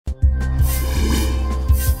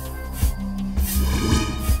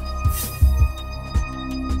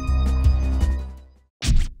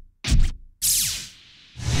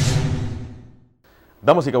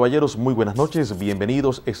Damas y caballeros, muy buenas noches,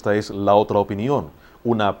 bienvenidos. Esta es La Otra Opinión,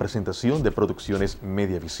 una presentación de Producciones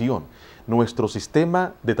Mediavisión. Nuestro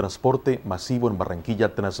sistema de transporte masivo en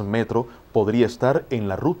Barranquilla, Transmetro, podría estar en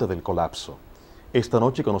la ruta del colapso. Esta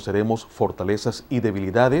noche conoceremos fortalezas y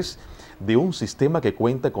debilidades de un sistema que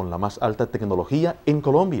cuenta con la más alta tecnología en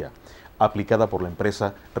Colombia, aplicada por la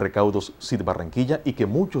empresa Recaudos SIT Barranquilla y que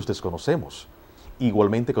muchos desconocemos.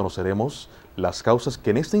 Igualmente conoceremos las causas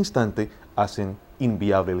que en este instante hacen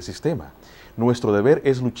inviable el sistema. Nuestro deber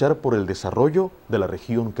es luchar por el desarrollo de la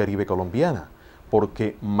región caribe colombiana,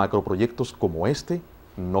 porque macroproyectos como este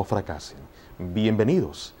no fracasen.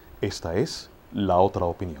 Bienvenidos, esta es La Otra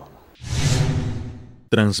Opinión.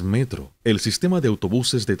 Transmetro, el sistema de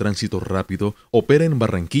autobuses de tránsito rápido, opera en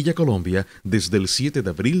Barranquilla, Colombia, desde el 7 de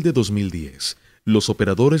abril de 2010. Los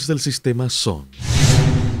operadores del sistema son...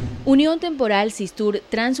 Unión Temporal Sistur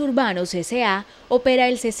Transurbanos S.A. opera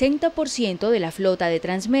el 60% de la flota de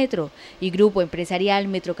Transmetro y Grupo Empresarial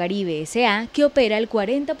Metrocaribe S.A. que opera el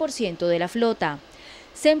 40% de la flota.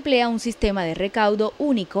 Se emplea un sistema de recaudo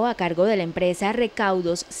único a cargo de la empresa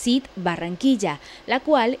Recaudos SIT Barranquilla, la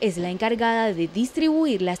cual es la encargada de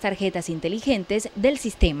distribuir las tarjetas inteligentes del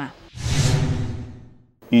sistema.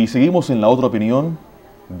 Y seguimos en La Otra Opinión,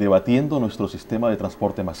 debatiendo nuestro sistema de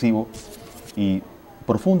transporte masivo y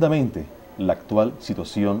profundamente la actual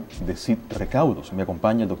situación de SIT Recaudos. Me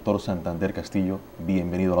acompaña el doctor Santander Castillo.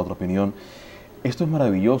 Bienvenido a La Otra Opinión. Esto es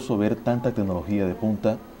maravilloso, ver tanta tecnología de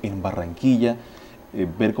punta en Barranquilla,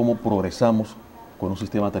 ver cómo progresamos con un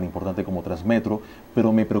sistema tan importante como Transmetro,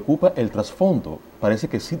 pero me preocupa el trasfondo. Parece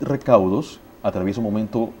que SIT Recaudos atraviesa un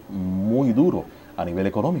momento muy duro a nivel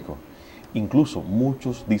económico. Incluso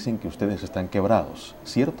muchos dicen que ustedes están quebrados.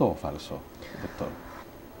 ¿Cierto o falso, doctor?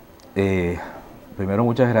 Primero,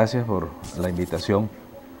 muchas gracias por la invitación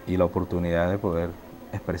y la oportunidad de poder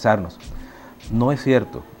expresarnos. No es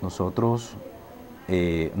cierto, nosotros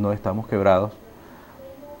no estamos quebrados.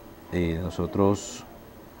 Nosotros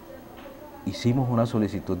hicimos una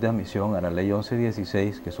solicitud de admisión a la ley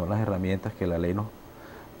 1116, que son las herramientas que la ley nos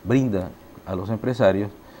brinda a los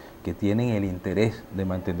empresarios que tienen el interés de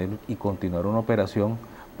mantener y continuar una operación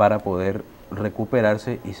para poder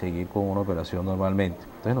recuperarse y seguir con una operación normalmente.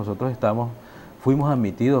 Entonces nosotros fuimos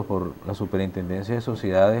admitidos por la Superintendencia de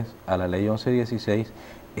Sociedades a la ley 1116.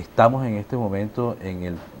 Estamos en este momento en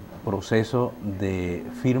el proceso de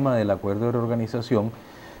firma del acuerdo de reorganización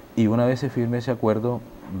y una vez se firme ese acuerdo,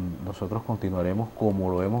 nosotros continuaremos como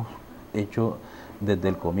lo hemos hecho desde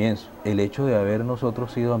el comienzo. El hecho de haber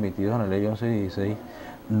nosotros sido admitidos en la ley 1116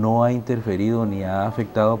 no ha interferido ni ha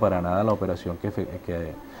afectado para nada la operación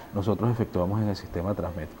que nosotros efectuamos en el sistema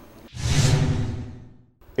Transmetro.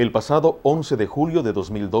 El pasado 11 de julio de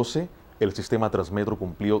 2012, el sistema Transmetro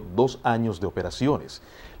cumplió 2 años de operaciones.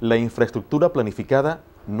 La infraestructura planificada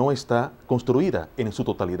no está construida en su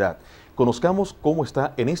totalidad. Conozcamos cómo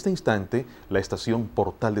está en este instante la estación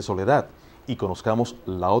Portal de Soledad y conozcamos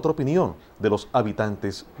la otra opinión de los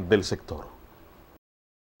habitantes del sector.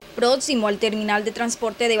 Próximo al terminal de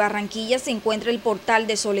transporte de Barranquilla se encuentra el Portal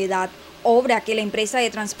de Soledad, obra que la empresa de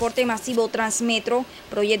transporte masivo Transmetro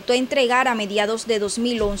proyectó entregar a mediados de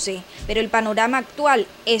 2011, pero el panorama actual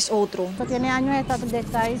es otro. Tiene años de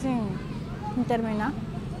estar ahí sin terminar.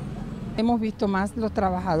 Hemos visto más los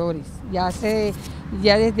trabajadores, ya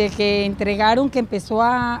desde que entregaron, que empezó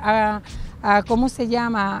 ¿cómo se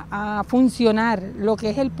llama?, a funcionar lo que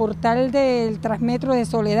es el portal del Transmetro de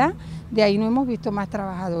Soledad, de ahí no hemos visto más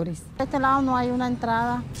trabajadores. De este lado no hay una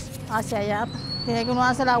entrada hacia allá, tiene que uno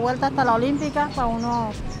hacer la vuelta hasta la Olímpica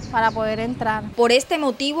para poder entrar. Por este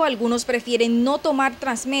motivo, algunos prefieren no tomar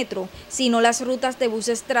Transmetro, sino las rutas de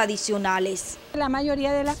buses tradicionales. La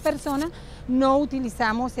mayoría de las personas no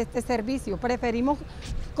utilizamos este servicio, preferimos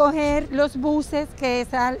coger los buses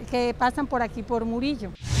que pasan por aquí por Murillo.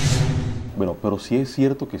 Bueno, pero sí es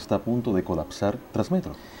cierto que está a punto de colapsar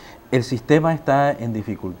Transmetro. El sistema está en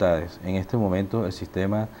dificultades. En este momento el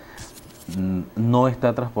sistema no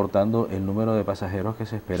está transportando el número de pasajeros que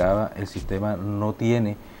se esperaba. El sistema no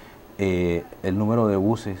tiene el número de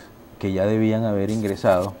buses que ya debían haber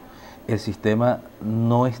ingresado. El sistema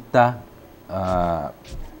no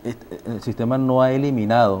ha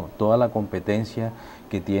eliminado toda la competencia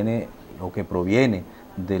que tiene o que proviene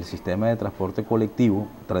del sistema de transporte colectivo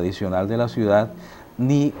tradicional de la ciudad,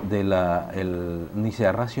 ni se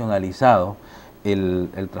ha racionalizado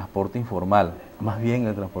el transporte informal. Más bien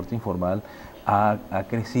el transporte informal ha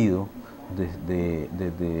crecido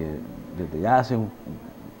desde ya hace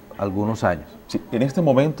algunos años. Sí, en este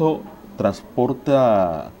momento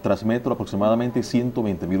transporta Transmetro aproximadamente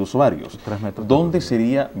 120.000 usuarios. ¿Dónde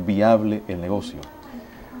sería viable el negocio?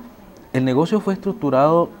 El negocio fue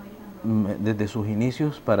estructurado desde sus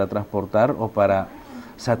inicios para transportar o para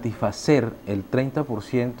satisfacer el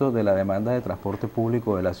 30% de la demanda de transporte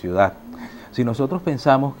público de la ciudad. Si nosotros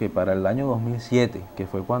pensamos que para el año 2007, que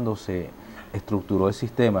fue cuando se estructuró el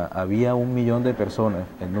sistema, había 1 millón de personas,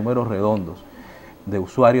 en números redondos, de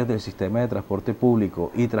usuarios del sistema de transporte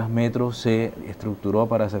público y Transmetro se estructuró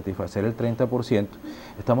para satisfacer el 30%,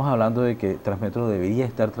 estamos hablando de que Transmetro debería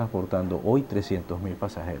estar transportando hoy 300.000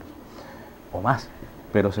 pasajeros o más,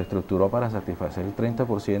 pero se estructuró para satisfacer el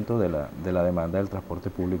 30% de la demanda del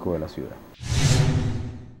transporte público de la ciudad.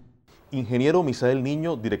 Ingeniero Misael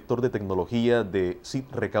Niño, director de tecnología de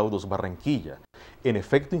SIT Recaudos Barranquilla. En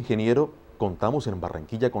efecto, ingeniero, contamos en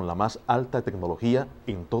Barranquilla con la más alta tecnología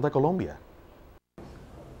en toda Colombia.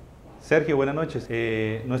 Sergio, buenas noches.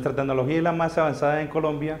 Nuestra tecnología es la más avanzada en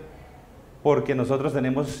Colombia porque nosotros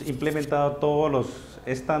tenemos implementado todos los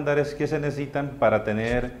estándares que se necesitan para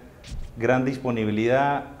tener gran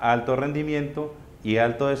disponibilidad, alto rendimiento y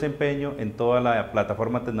alto desempeño en toda la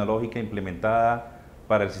plataforma tecnológica implementada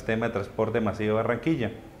para el sistema de transporte masivo de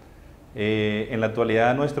Barranquilla. En la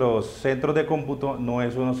actualidad nuestros centros de cómputo no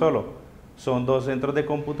es uno solo, son 2 centros de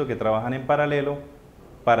cómputo que trabajan en paralelo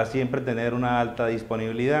para siempre tener una alta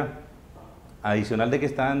disponibilidad. Adicional de que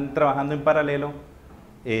están trabajando en paralelo,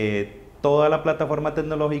 toda la plataforma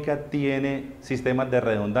tecnológica tiene sistemas de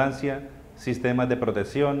redundancia, sistemas de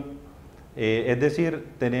protección, es decir,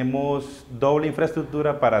 tenemos doble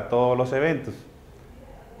infraestructura para todos los eventos.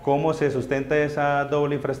 ¿Cómo se sustenta esa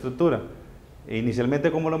doble infraestructura?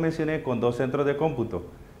 Inicialmente, como lo mencioné, con 2 centros de cómputo.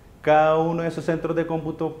 Cada uno de esos centros de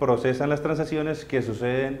cómputo procesan las transacciones que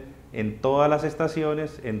suceden en todas las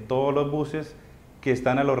estaciones, en todos los buses que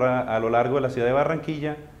están a lo largo de la ciudad de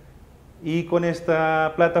Barranquilla, y con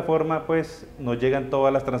esta plataforma pues nos llegan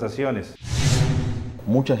todas las transacciones.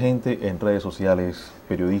 Mucha gente en redes sociales,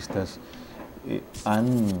 periodistas,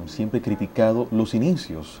 han siempre criticado los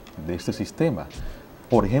inicios de este sistema.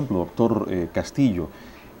 Por ejemplo, doctor Castillo,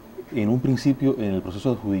 en un principio, en el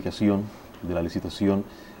proceso de adjudicación de la licitación,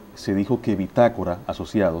 se dijo que Bitácora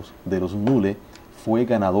Asociados de los Nule fue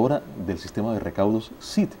ganadora del sistema de recaudos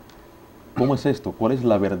SIT. ¿Cómo es esto? ¿Cuál es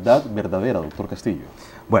la verdad verdadera, doctor Castillo?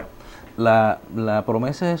 Bueno, la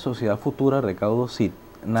promesa de Sociedad Futura Recaudos SIT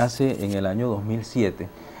nace en el año 2007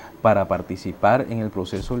 para participar en el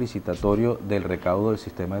proceso licitatorio del recaudo del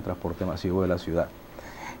sistema de transporte masivo de la ciudad.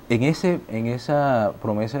 En esa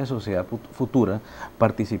promesa de Sociedad Futura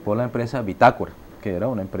participó la empresa Bitácora, que era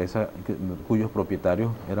una empresa cuyos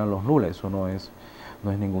propietarios eran los Nule, eso no es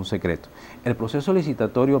ningún secreto. El proceso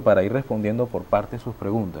licitatorio, para ir respondiendo por parte de sus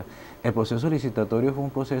preguntas, el proceso licitatorio fue un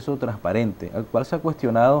proceso transparente, al cual se ha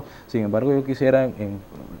cuestionado. Sin embargo, yo quisiera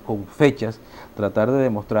con fechas tratar de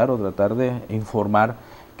demostrar o tratar de informar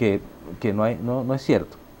que no es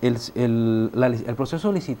cierto. El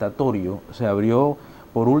proceso licitatorio se abrió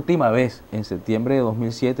por última vez en septiembre de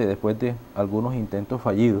 2007, después de algunos intentos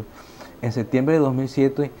fallidos. En septiembre de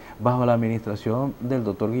 2007, bajo la administración del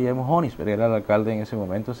doctor Guillermo Jonis, pero era el alcalde en ese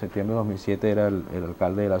momento. En septiembre de 2007 era el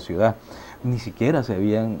alcalde de la ciudad. Ni siquiera se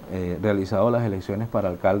habían realizado las elecciones para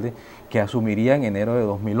alcalde, que asumiría en enero de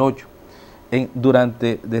 2008.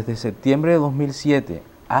 Desde septiembre de 2007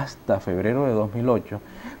 hasta febrero de 2008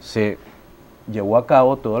 se llevó a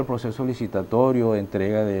cabo todo el proceso licitatorio,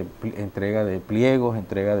 entrega de pliegos,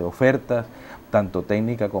 entrega de ofertas, tanto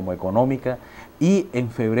técnica como económica, y en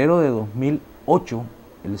febrero de 2008,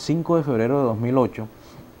 el 5 de febrero de 2008,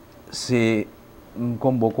 se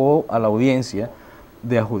convocó a la audiencia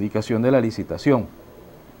de adjudicación de la licitación.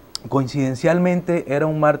 Coincidencialmente era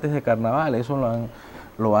un martes de carnaval, eso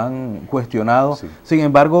lo han cuestionado. Sí. Sin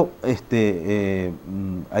embargo,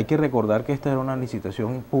 hay que recordar que esta era una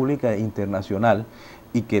licitación pública internacional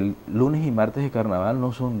y que el lunes y martes de carnaval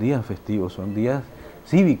no son días festivos, son días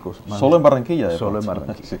cívicos. Solo en Barranquilla. Solo en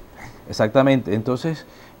Barranquilla. Sí. Exactamente. Entonces,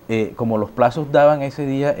 como los plazos daban ese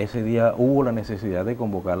día hubo la necesidad de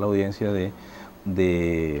convocar la audiencia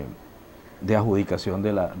de adjudicación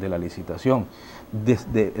de la licitación.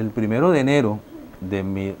 Desde el 1 de enero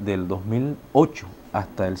del 2008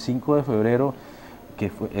 hasta el 5 de febrero,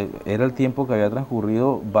 que era el tiempo que había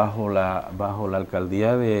transcurrido bajo la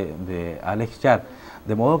alcaldía de Alex Char,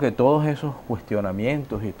 de modo que todos esos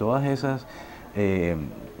cuestionamientos y todas esas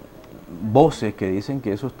voces que dicen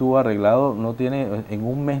que eso estuvo arreglado, en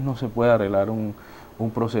un mes no se puede arreglar un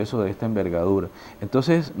proceso de esta envergadura.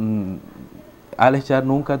 Entonces, Alex Char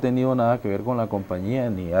nunca ha tenido nada que ver con la compañía,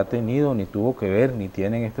 ni ha tenido, ni tuvo que ver, ni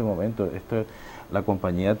tiene en este momento. La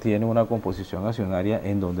compañía tiene una composición accionaria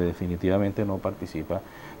en donde definitivamente no participa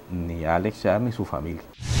ni Alex Char ni su familia.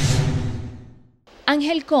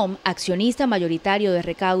 Angelcom, accionista mayoritario de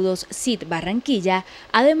Recaudos SIT Barranquilla,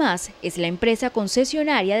 además es la empresa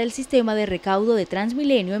concesionaria del sistema de recaudo de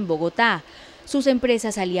Transmilenio en Bogotá. Sus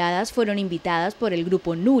empresas aliadas fueron invitadas por el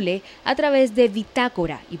grupo Nule a través de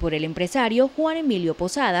Bitácora y por el empresario Juan Emilio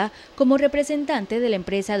Posada como representante de la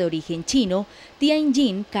empresa de origen chino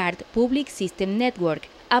Tianjin Card Public System Network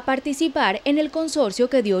a participar en el consorcio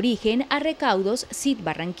que dio origen a Recaudos SIT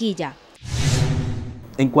Barranquilla.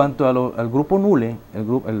 En cuanto al grupo Nule,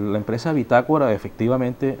 la empresa Bitácora,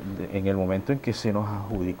 efectivamente, en el momento en que se nos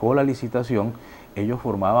adjudicó la licitación, ellos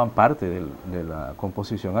formaban parte de la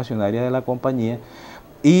composición accionaria de la compañía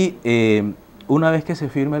y una vez que se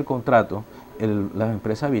firma el contrato, la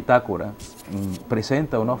empresa Bitácora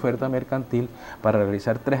presenta una oferta mercantil para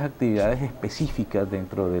realizar 3 actividades específicas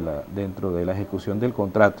dentro de la ejecución del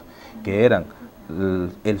contrato, que eran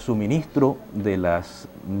el suministro de las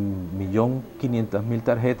 1.500.000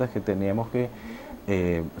 tarjetas que teníamos que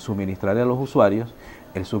suministrar a los usuarios,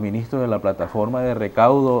 el suministro de la plataforma de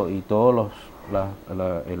recaudo y todos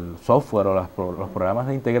el software o los programas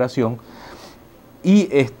de integración, y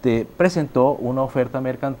presentó una oferta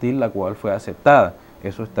mercantil la cual fue aceptada.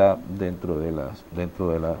 Eso está dentro de la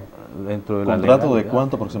 ¿Contrato de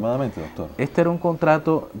cuánto aproximadamente, doctor? Este era un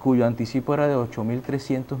contrato cuyo anticipo era de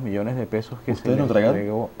 8.300 millones de pesos que se le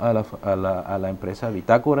entregó a la empresa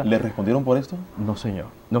Bitácora. ¿Le respondieron por esto? No, señor.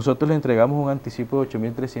 Nosotros le entregamos un anticipo de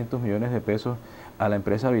 8.300 millones de pesos a la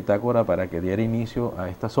empresa Bitácora para que diera inicio a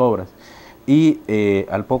estas obras. Y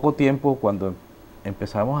al poco tiempo, cuando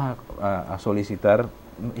empezamos a solicitar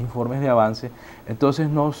informes de avance, entonces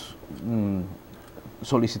nos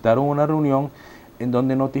solicitaron una reunión en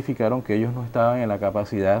donde notificaron que ellos no estaban en la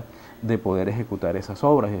capacidad de poder ejecutar esas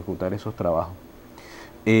obras, ejecutar esos trabajos.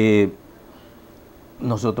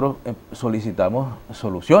 Nosotros solicitamos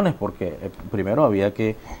soluciones porque primero había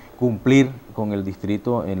que cumplir con el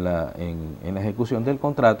distrito en la ejecución del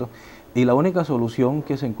contrato, y la única solución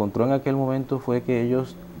que se encontró en aquel momento fue que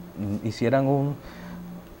ellos hicieran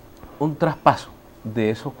un traspaso de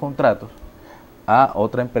esos contratos a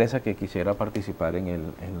otra empresa que quisiera participar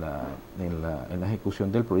en la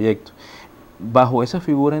ejecución del proyecto. Bajo esa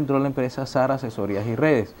figura entró la empresa SAR Asesorías y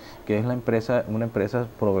Redes, que es una empresa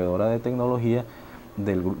proveedora de tecnología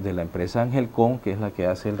de la empresa Angelcom, que es la que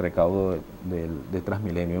hace el recaudo de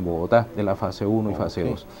Transmilenio en Bogotá, de la fase 1 y fase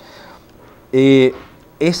 2.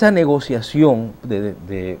 Esa negociación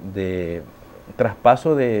de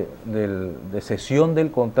traspaso de cesión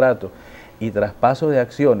del contrato y traspaso de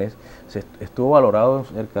acciones estuvo valorado en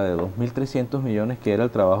cerca de 2.300 millones, que era el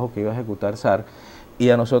trabajo que iba a ejecutar SAR, y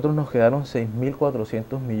a nosotros nos quedaron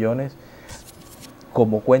 6.400 millones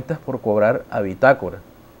como cuentas por cobrar a Bitácora,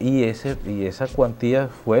 y esa cuantía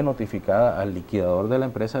fue notificada al liquidador de la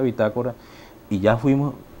empresa Bitácora, y ya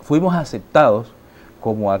fuimos aceptados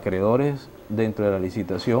como acreedores dentro de la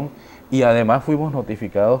licitación, y además fuimos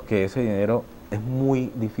notificados que ese dinero es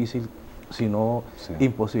muy difícil, si no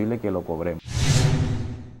imposible, que lo cobremos.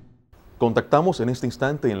 Contactamos en este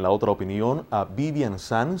instante en La Otra Opinión a Vivian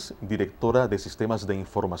Sanz, directora de Sistemas de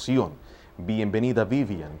Información. Bienvenida,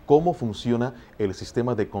 Vivian. ¿Cómo funciona el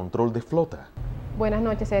sistema de control de flota? Buenas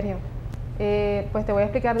noches, Sergio. Pues te voy a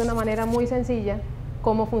explicar de una manera muy sencilla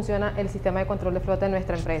cómo funciona el sistema de control de flota de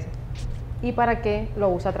nuestra empresa y para qué lo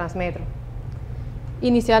usa Transmetro.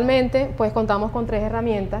 Inicialmente, pues contamos con 3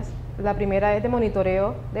 herramientas. La primera es de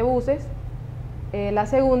monitoreo de buses, la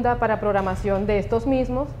segunda para programación de estos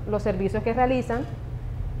mismos, los servicios que realizan,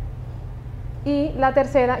 y la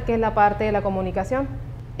tercera, que es la parte de la comunicación.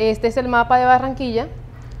 Este es el mapa de Barranquilla.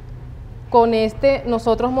 Con este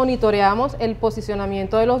nosotros monitoreamos el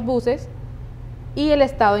posicionamiento de los buses y el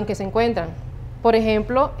estado en que se encuentran. Por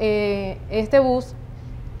ejemplo, este bus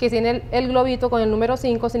que tiene el globito con el número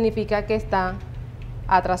 5 significa que está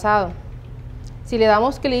atrasado. Si le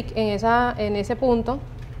damos clic en ese punto,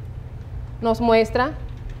 nos muestra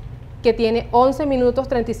que tiene 11 minutos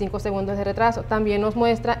 35 segundos de retraso. También nos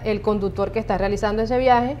muestra el conductor que está realizando ese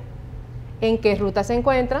viaje, en qué ruta se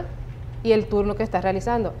encuentra y el turno que está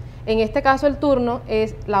realizando. En este caso, el turno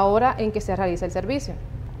es la hora en que se realiza el servicio.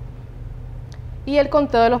 Y el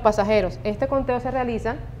conteo de los pasajeros. Este conteo se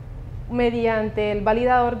realiza mediante el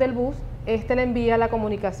validador del bus. Este le envía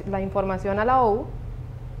la información a la OU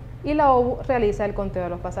y la OU realiza el conteo de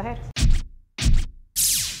los pasajeros.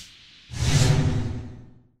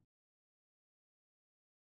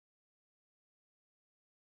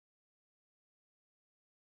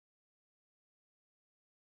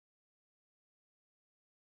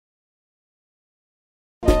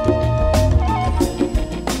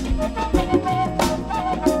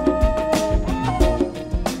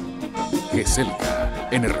 Cerca.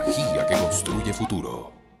 energía que construye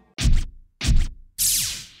futuro.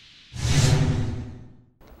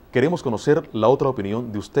 Queremos conocer la otra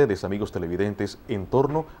opinión de ustedes, amigos televidentes, en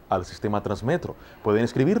torno al sistema Transmetro. Pueden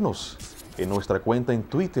escribirnos en nuestra cuenta en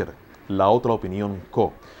Twitter, La Otra Opinión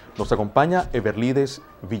Co. Nos acompaña Everlides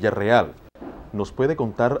Villarreal. ¿Nos puede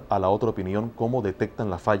contar a La Otra Opinión cómo detectan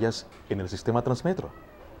las fallas en el sistema Transmetro?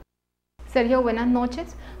 Sergio, buenas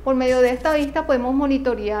noches. Por medio de esta vista podemos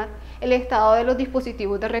monitorear el estado de los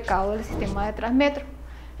dispositivos de recaudo del sistema de Transmetro.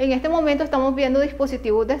 En este momento estamos viendo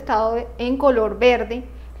dispositivos de estado en color verde,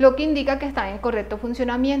 lo que indica que están en correcto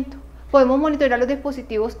funcionamiento. Podemos monitorear los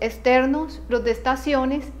dispositivos externos, los de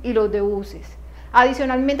estaciones y los de buses.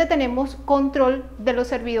 Adicionalmente tenemos control de los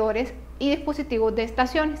servidores y dispositivos de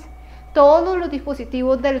estaciones. Todos los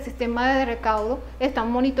dispositivos del sistema de recaudo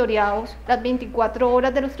están monitoreados las 24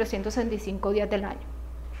 horas de los 365 días del año.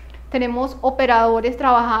 Tenemos operadores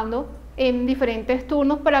trabajando en diferentes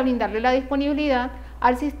turnos para brindarle la disponibilidad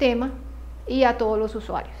al sistema y a todos los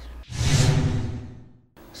usuarios.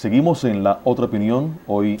 Seguimos en La Otra Opinión,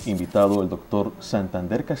 hoy invitado el doctor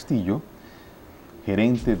Santander Castillo,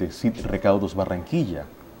 gerente de SIT Recaudos Barranquilla.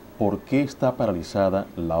 ¿Por qué está paralizada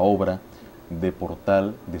la obra de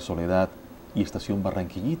Portal de Soledad y Estación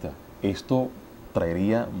Barranquillita? Esto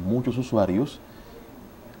traería muchos usuarios,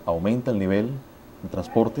 aumenta el nivel de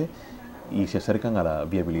transporte y se acercan a la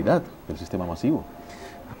viabilidad del sistema masivo.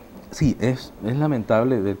 Sí, es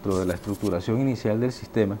lamentable dentro de la estructuración inicial del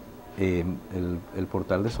sistema. El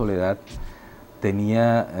Portal de Soledad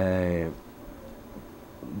tenía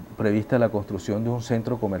prevista la construcción de un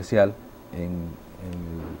centro comercial en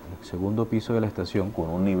el segundo piso de la estación. Con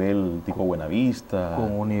un nivel tipo Buenavista.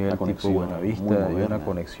 Con un nivel tipo Buenavista y una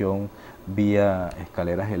conexión vía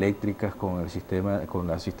escaleras eléctricas con el sistema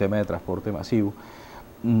de transporte masivo,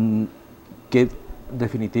 que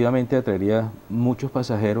definitivamente atraería muchos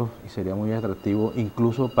pasajeros y sería muy atractivo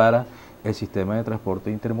incluso para el sistema de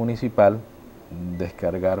transporte intermunicipal,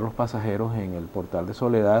 descargar los pasajeros en el Portal de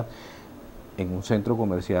Soledad, en un centro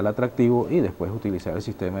comercial atractivo y después utilizar el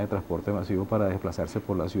sistema de transporte masivo para desplazarse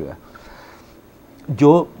por la ciudad.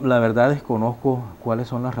 Yo la verdad desconozco cuáles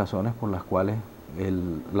son las razones por las cuales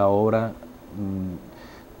la obra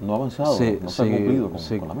no ha avanzado, no se ha cumplido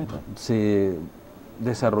con la meta. Se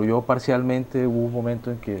desarrolló parcialmente, hubo un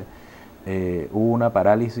momento en que hubo una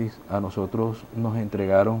parálisis. A nosotros nos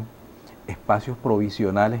entregaron espacios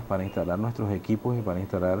provisionales para instalar nuestros equipos y para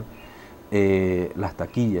instalar las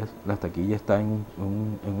taquillas. Las taquillas están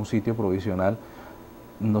en un sitio provisional.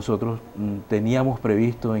 Nosotros teníamos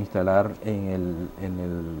previsto instalar en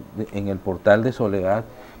el Portal de Soledad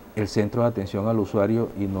el centro de atención al usuario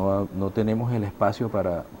y no tenemos el espacio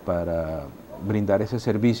para brindar ese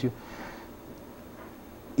servicio.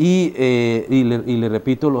 Y le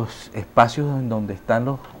repito, los espacios en donde están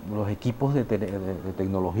los equipos de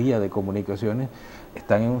tecnología, de comunicaciones,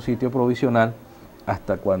 están en un sitio provisional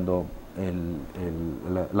hasta cuando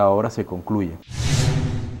la obra se concluye.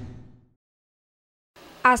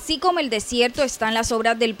 Así como el desierto están las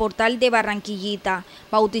obras del Portal de Barranquillita,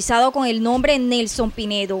 bautizado con el nombre Nelson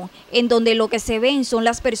Pinedo, en donde lo que se ven son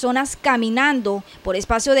las personas caminando por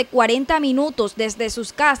espacio de 40 minutos desde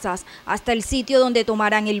sus casas hasta el sitio donde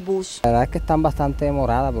tomarán el bus. La verdad es que están bastante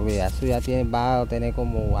demoradas porque ya eso va a tener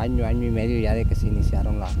como año y medio ya de que se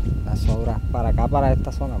iniciaron las obras para acá, para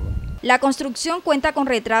esta zona. La construcción cuenta con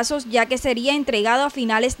retrasos ya que sería entregado a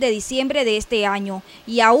finales de diciembre de este año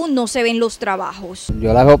y aún no se ven los trabajos.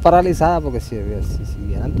 Yo la veo paralizada porque si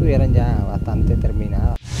estuvieran ya bastante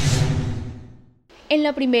terminadas. En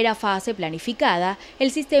la primera fase planificada, el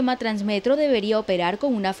sistema Transmetro debería operar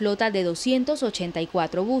con una flota de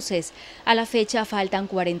 284 buses. A la fecha faltan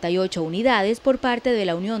 48 unidades por parte de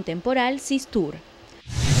la Unión Temporal Sistur.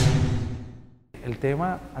 El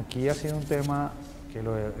tema aquí ha sido un tema que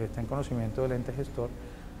está en conocimiento del ente gestor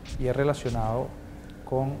y es relacionado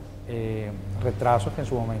con retrasos que en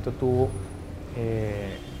su momento tuvo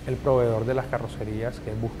el proveedor de las carrocerías,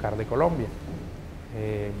 que es Buscar de Colombia.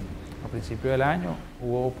 A principio del año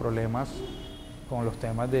hubo problemas con los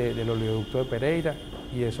temas del oleoducto de Pereira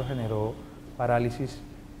y eso generó parálisis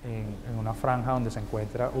en una franja donde se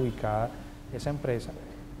encuentra ubicada esa empresa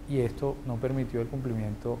y esto no permitió el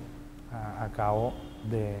cumplimiento a cabo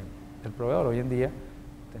del proveedor. Hoy en día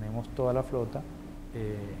tenemos toda la flota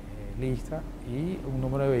lista y un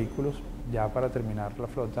número de vehículos ya para terminar la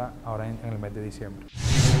flota ahora en el mes de diciembre.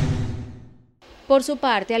 Por su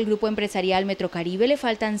parte, al grupo empresarial Metrocaribe le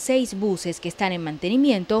faltan 6 buses que están en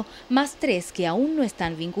mantenimiento, más 3 que aún no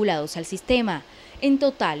están vinculados al sistema. En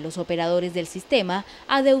total, los operadores del sistema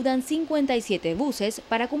adeudan 57 buses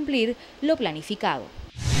para cumplir lo planificado.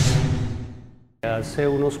 Hace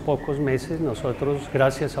unos pocos meses nosotros,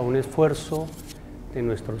 gracias a un esfuerzo de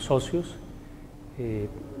nuestros socios,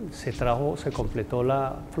 se completó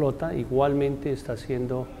la flota. Igualmente está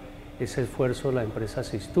haciendo ese esfuerzo la empresa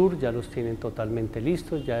Sistur, ya los tienen totalmente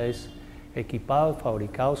listos, ya es equipados,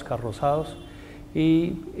 fabricados, carrozados,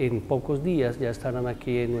 y en pocos días ya estarán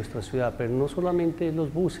aquí en nuestra ciudad. Pero no solamente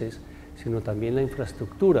los buses, sino también la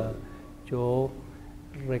infraestructura. Yo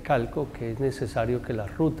recalco que es necesario que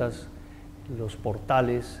las rutas, los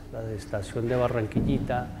portales, la de estación de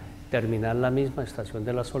Barranquillita, terminal la misma, estación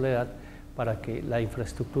de la Soledad, para que la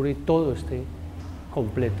infraestructura y todo esté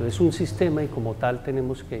completo. Es un sistema y como tal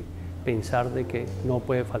tenemos que pensar de que no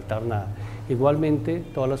puede faltar nada. Igualmente,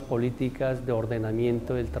 todas las políticas de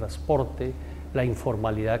ordenamiento del transporte, la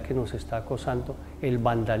informalidad que nos está acosando, el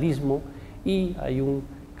vandalismo, y hay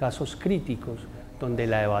casos críticos donde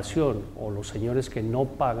la evasión o los señores que no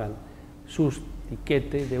pagan sus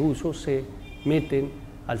tiquetes de uso se meten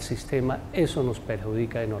al sistema. Eso nos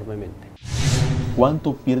perjudica enormemente.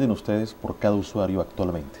 ¿Cuánto pierden ustedes por cada usuario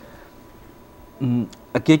actualmente?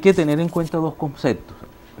 Aquí hay que tener en cuenta dos conceptos,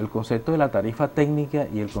 el concepto de la tarifa técnica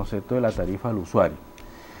y el concepto de la tarifa al usuario.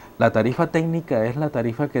 La tarifa técnica es la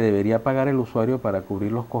tarifa que debería pagar el usuario para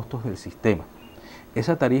cubrir los costos del sistema.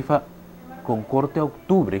 Esa tarifa con corte a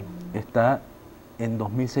octubre está en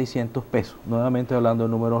 2.600 pesos, nuevamente hablando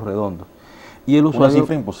de números redondos. Y el usuario, una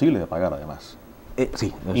cifra imposible de pagar además.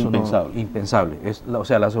 Sí, impensable. Impensable. O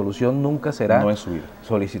sea, la solución nunca será subir.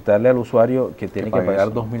 Solicitarle al usuario que tiene que pagar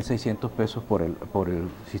 2.600 pesos por el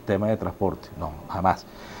sistema de transporte. No, jamás.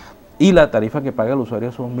 Y la tarifa que paga el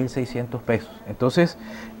usuario son 1.600 pesos. Entonces,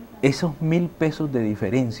 esos 1.000 pesos de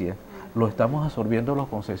diferencia lo estamos absorbiendo los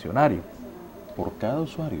concesionarios. ¿Por cada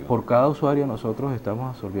usuario? Por cada usuario nosotros estamos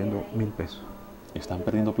absorbiendo 1.000 pesos. ¿Están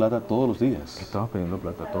perdiendo plata todos los días? Estamos perdiendo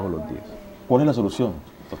plata todos los días. ¿Cuál es la solución,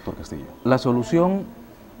 doctor Castillo? La solución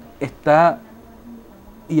está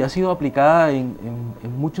y ha sido aplicada en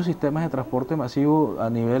muchos sistemas de transporte masivo a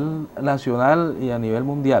nivel nacional y a nivel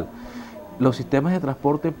mundial. Los sistemas de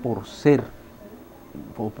transporte, por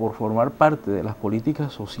formar parte de las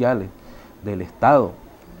políticas sociales del Estado,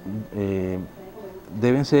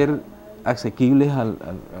 deben ser asequibles al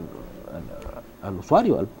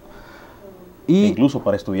usuario. Incluso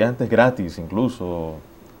para estudiantes gratis, incluso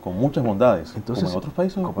con muchas bondades. Entonces, como en otros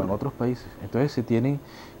países. Como en otros países. Entonces se tienen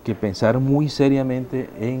que pensar muy seriamente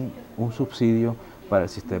en un subsidio para el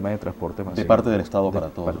sistema de transporte masivo. De parte del Estado para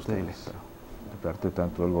todos. De parte del Estado. De parte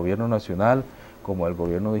tanto del gobierno nacional como del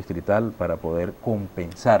gobierno distrital, para poder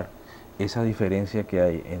compensar esa diferencia que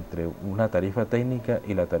hay entre una tarifa técnica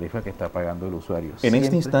y la tarifa que está pagando el usuario. ¿En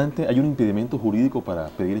este instante hay un impedimento jurídico para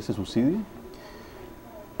pedir ese subsidio?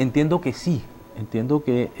 Entiendo que sí. Entiendo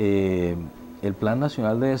que el Plan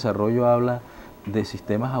Nacional de Desarrollo habla de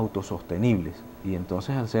sistemas autosostenibles, y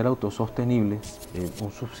entonces al ser autosostenibles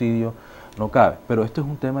un subsidio no cabe. Pero esto es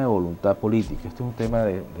un tema de voluntad política, esto es un tema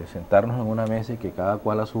de sentarnos en una mesa y que cada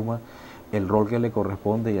cual asuma el rol que le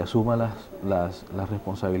corresponde y asuma las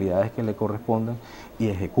responsabilidades que le correspondan y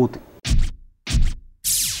ejecute.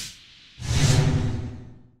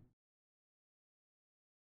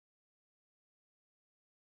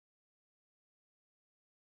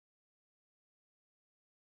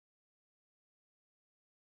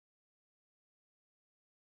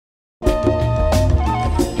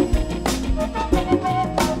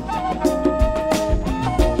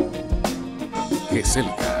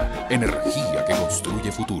 Cerca, energía que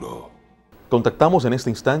construye futuro. Contactamos en este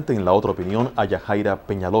instante en La Otra Opinión a Yajaira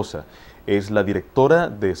Peñalosa. Es la directora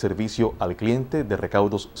de Servicio al Cliente de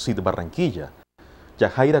Recaudos SIT Barranquilla.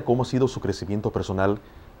 Yajaira, ¿cómo ha sido su crecimiento personal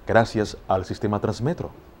gracias al sistema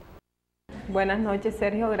Transmetro? Buenas noches,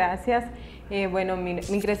 Sergio, gracias. Bueno,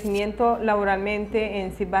 mi crecimiento laboralmente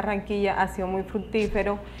en SIT Barranquilla ha sido muy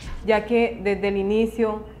fructífero, ya que desde el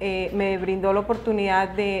inicio me brindó la oportunidad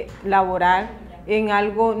de laborar en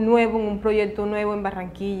algo nuevo, en un proyecto nuevo en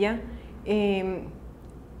Barranquilla.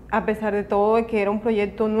 A pesar de todo, de que era un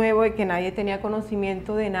proyecto nuevo, de que nadie tenía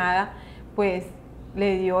conocimiento de nada, pues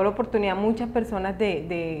le dio la oportunidad a muchas personas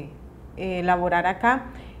de laborar acá.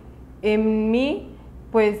 En mí,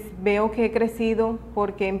 pues veo que he crecido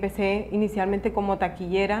porque empecé inicialmente como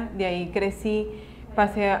taquillera, de ahí crecí,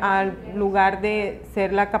 pasé al lugar de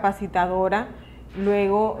ser la capacitadora.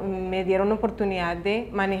 Luego me dieron la oportunidad de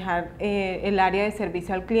manejar el área de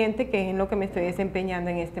servicio al cliente, que es en lo que me estoy desempeñando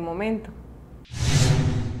en este momento.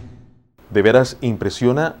 De veras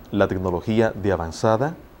impresiona la tecnología de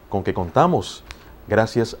avanzada con que contamos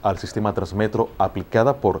gracias al sistema Transmetro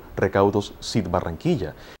aplicada por Recaudos SIT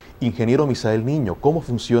Barranquilla. Ingeniero Misael Niño, ¿cómo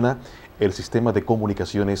funciona el sistema de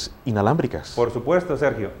comunicaciones inalámbricas? Por supuesto,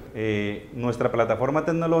 Sergio. Nuestra plataforma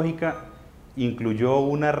tecnológica incluyó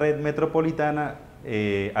una red metropolitana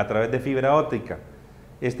a través de fibra óptica.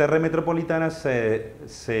 Esta red metropolitana se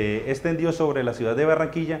extendió sobre la ciudad de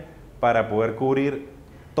Barranquilla para poder cubrir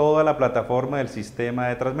toda la plataforma del sistema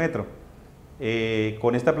de Transmetro.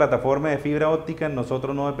 Con esta plataforma de fibra óptica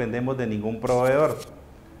nosotros no dependemos de ningún proveedor.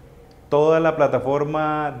 Toda la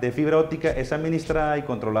plataforma de fibra óptica es administrada y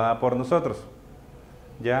controlada por nosotros.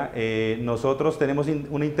 ¿Ya? Nosotros tenemos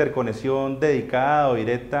una interconexión dedicada o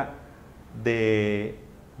directa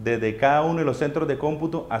desde cada uno de los centros de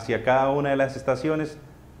cómputo hacia cada una de las estaciones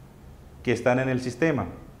que están en el sistema.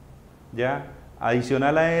 ¿Ya?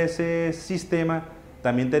 Adicional a ese sistema,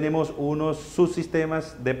 también tenemos unos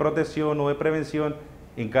subsistemas de protección o de prevención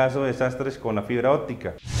en caso de desastres con la fibra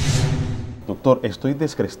óptica. Doctor, estoy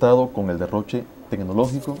descrestado con el derroche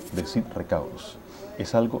tecnológico de SIT Recaudos.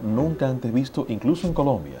 Es algo nunca antes visto, incluso en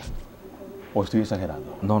Colombia. ¿O estoy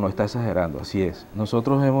exagerando? No, no está exagerando, así es.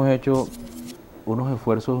 Nosotros hemos hecho unos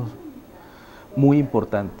esfuerzos muy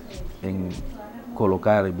importantes en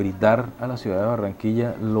colocar, brindar a la ciudad de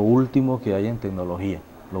Barranquilla lo último que hay en tecnología,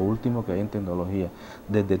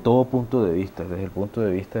 desde todo punto de vista, desde el punto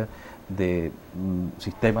de vista de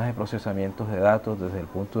sistemas de procesamiento de datos, desde el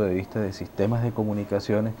punto de vista de sistemas de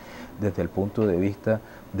comunicaciones, desde el punto de vista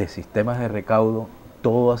de sistemas de recaudo.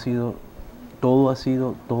 Todo ha sido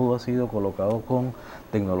colocado con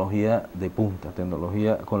tecnología de punta,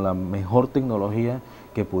 con la mejor tecnología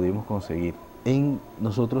que pudimos conseguir.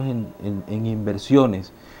 Nosotros en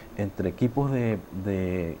inversiones entre equipos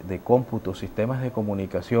de cómputo, sistemas de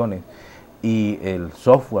comunicaciones y el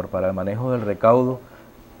software para el manejo del recaudo,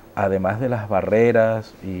 además de las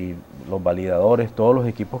barreras y los validadores, todos los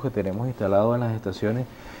equipos que tenemos instalados en las estaciones,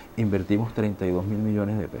 invertimos 32.000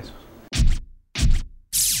 millones de pesos.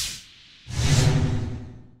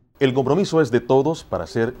 El compromiso es de todos para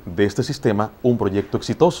hacer de este sistema un proyecto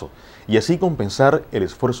exitoso y así compensar el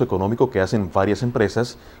esfuerzo económico que hacen varias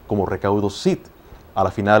empresas como Recaudos SIT. A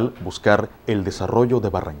la final, buscar el desarrollo de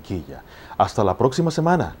Barranquilla. Hasta la próxima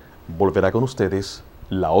semana, volverá con ustedes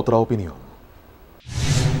La Otra Opinión.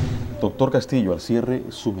 Doctor Castillo, al cierre,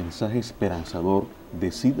 su mensaje esperanzador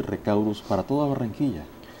de SIT Recaudos para toda Barranquilla.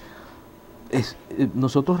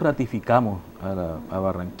 Nosotros ratificamos a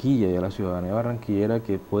Barranquilla y a la ciudadanía barranquillera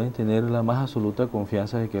que pueden tener la más absoluta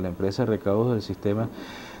confianza de que la empresa de recaudos del sistema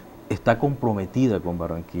está comprometida con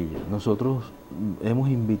Barranquilla. Nosotros hemos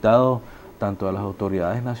invitado tanto a las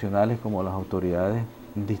autoridades nacionales como a las autoridades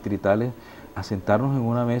distritales a sentarnos en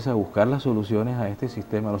una mesa a buscar las soluciones a este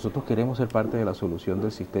sistema. Nosotros queremos ser parte de la solución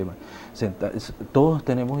del sistema. Todos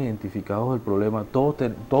tenemos identificados el problema,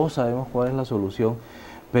 todos sabemos cuál es la solución,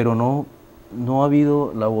 pero no ha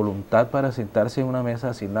habido la voluntad para sentarse en una mesa,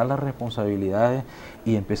 asignar las responsabilidades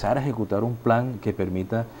y empezar a ejecutar un plan que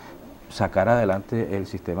permita sacar adelante el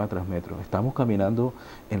sistema Transmetro. Estamos caminando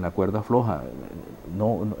en la cuerda floja.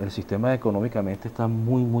 El sistema económicamente está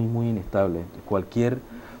muy inestable. Cualquier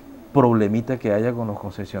problemita que haya con los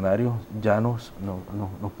concesionarios ya nos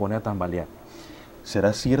pone a tambalear.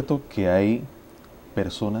 ¿Será cierto que hay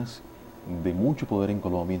personas de mucho poder en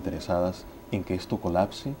Colombia interesadas en que esto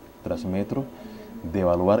colapse, Transmetro,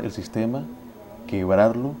 devaluar el sistema,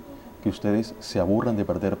 quebrarlo, que ustedes se aburran de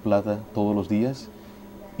perder plata todos los días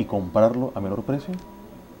y comprarlo a menor precio?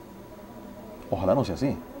 Ojalá no sea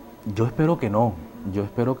así. Yo espero que no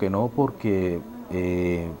porque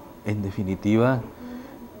en definitiva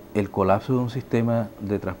el colapso de un sistema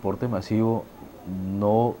de transporte masivo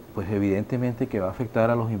pues evidentemente que va a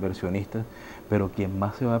afectar a los inversionistas, pero quien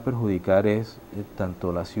más se va a perjudicar es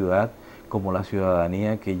tanto la ciudad como la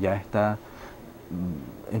ciudadanía, que ya está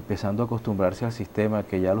empezando a acostumbrarse al sistema,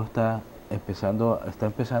 que ya está empezando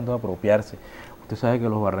a apropiarse. Usted sabe que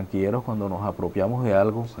los barranquilleros, cuando nos apropiamos de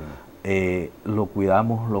algo, lo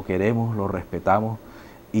cuidamos, lo queremos, lo respetamos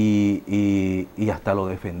y hasta lo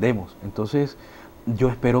defendemos. Entonces, yo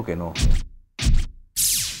espero que no.